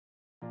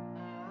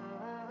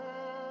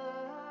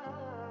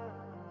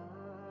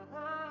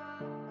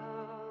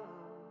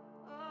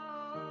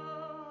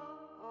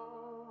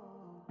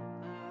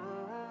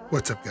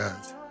What's up,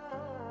 guys?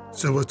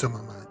 So what's on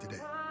my mind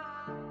today?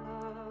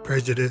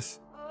 Prejudice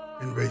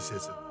and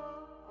racism.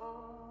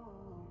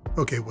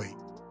 Okay, wait.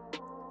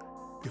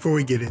 Before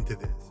we get into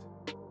this,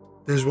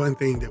 there's one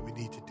thing that we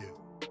need to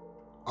do.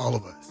 All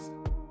of us.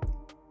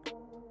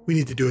 We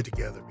need to do it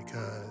together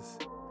because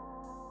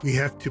we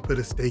have to put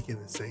a stake in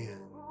the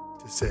sand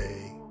to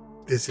say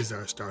this is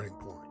our starting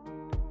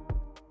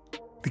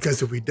point.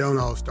 Because if we don't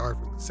all start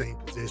from the same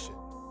position,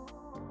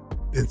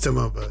 then some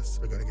of us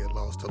are going to get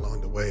lost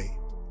along the way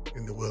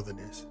in the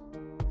wilderness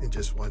and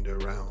just wander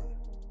around.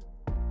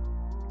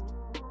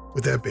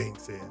 With that being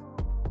said,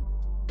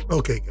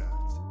 okay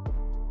guys,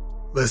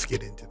 let's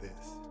get into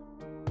this.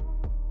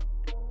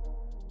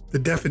 The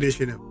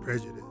definition of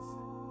prejudice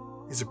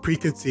is a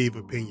preconceived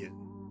opinion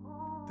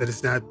that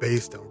is not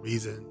based on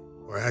reason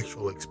or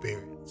actual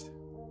experience.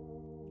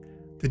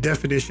 The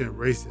definition of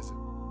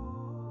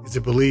racism is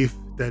a belief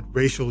that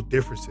racial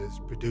differences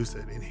produce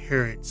an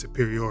inherent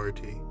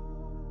superiority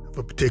of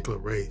a particular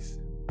race.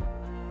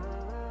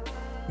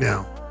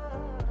 Now,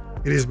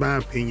 it is my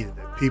opinion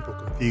that people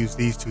confuse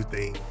these two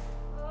things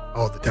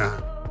all the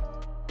time.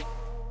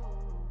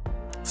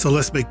 So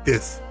let's make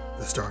this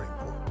the starting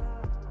point.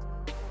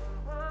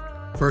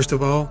 First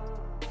of all,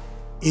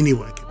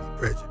 anyone can be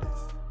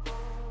prejudiced,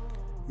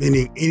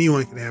 meaning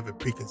anyone can have a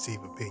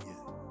preconceived opinion.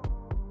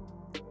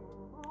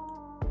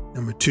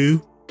 Number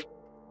two,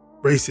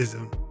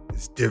 racism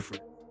is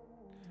different.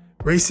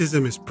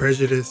 Racism is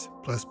prejudice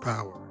plus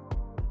power.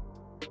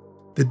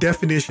 The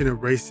definition of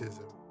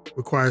racism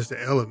requires the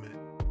element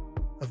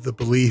of the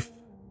belief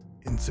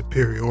in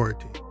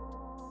superiority.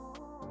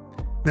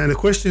 Now, the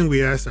question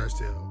we ask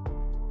ourselves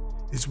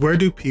is, where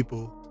do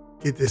people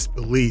get this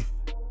belief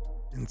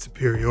in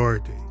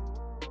superiority?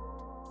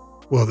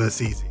 Well,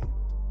 that's easy.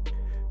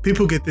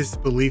 People get this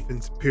belief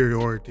in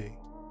superiority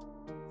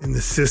in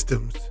the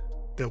systems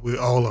that we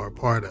all are a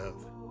part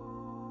of.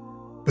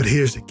 But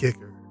here's the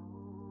kicker.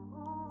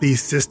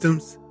 These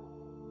systems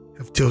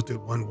have tilted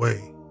one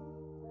way,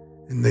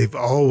 and they've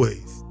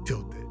always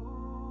tilted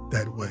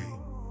that way.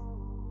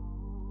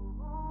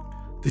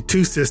 The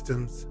two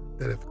systems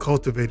that have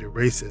cultivated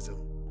racism,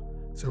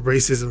 so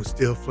racism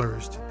still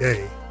flourishes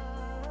today,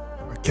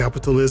 are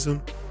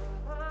capitalism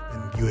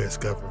and the U.S.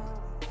 government.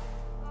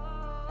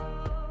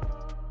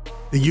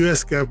 The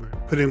U.S.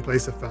 government put in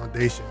place a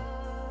foundation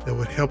that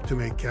would help to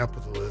make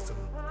capitalism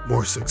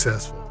more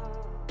successful.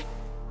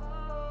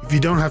 If you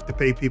don't have to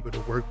pay people to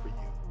work for you,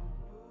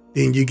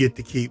 then you get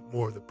to keep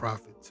more of the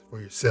profits for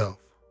yourself.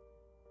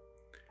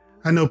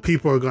 I know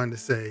people are going to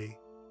say,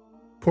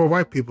 poor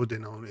white people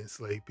didn't own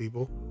enslaved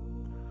people,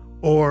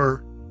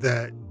 or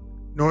that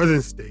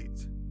northern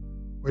states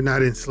were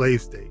not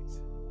enslaved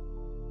states.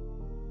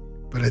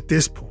 But at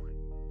this point,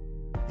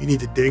 you need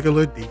to dig a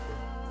little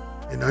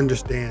deeper and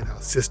understand how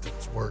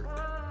systems work.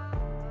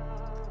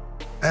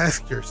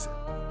 Ask yourself,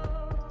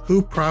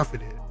 who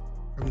profited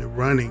from the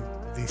running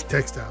of these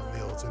textile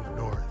mills in the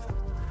north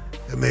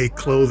that made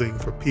clothing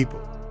for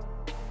people?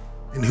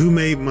 And who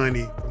made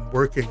money from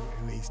working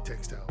in these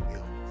textile mills?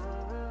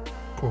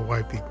 Poor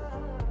white people.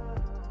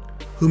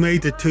 Who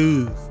made the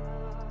tools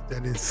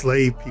that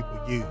enslaved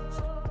people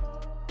used?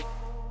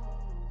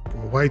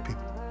 Poor white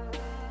people.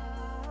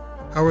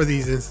 How are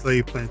these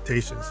enslaved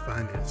plantations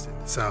financed in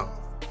the South?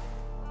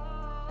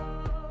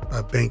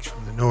 By banks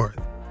from the North.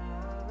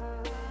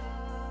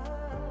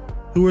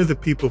 Who are the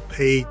people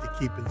paid to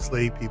keep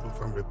enslaved people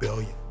from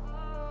rebellion?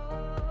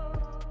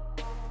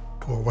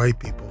 Poor white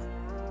people.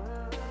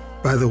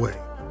 By the way,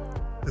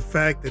 the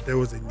fact that there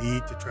was a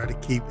need to try to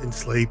keep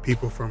enslaved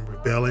people from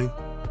rebelling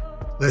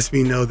lets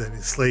me know that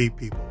enslaved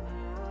people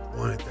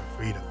wanted their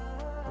freedom.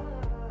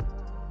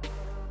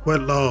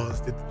 What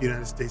laws did the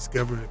United States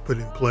government put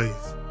in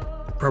place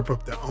to prop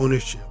up the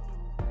ownership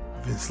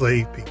of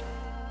enslaved people?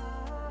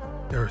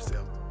 There are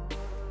several.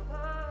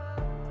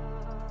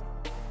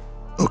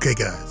 Okay,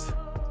 guys,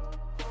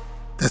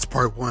 that's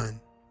part one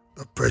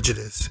of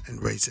prejudice and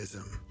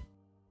racism.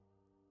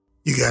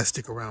 You guys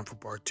stick around for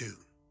part two.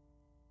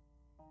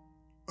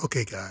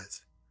 Okay,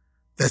 guys,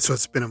 that's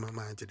what's been on my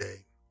mind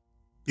today.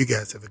 You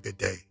guys have a good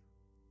day.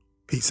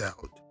 Peace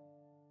out.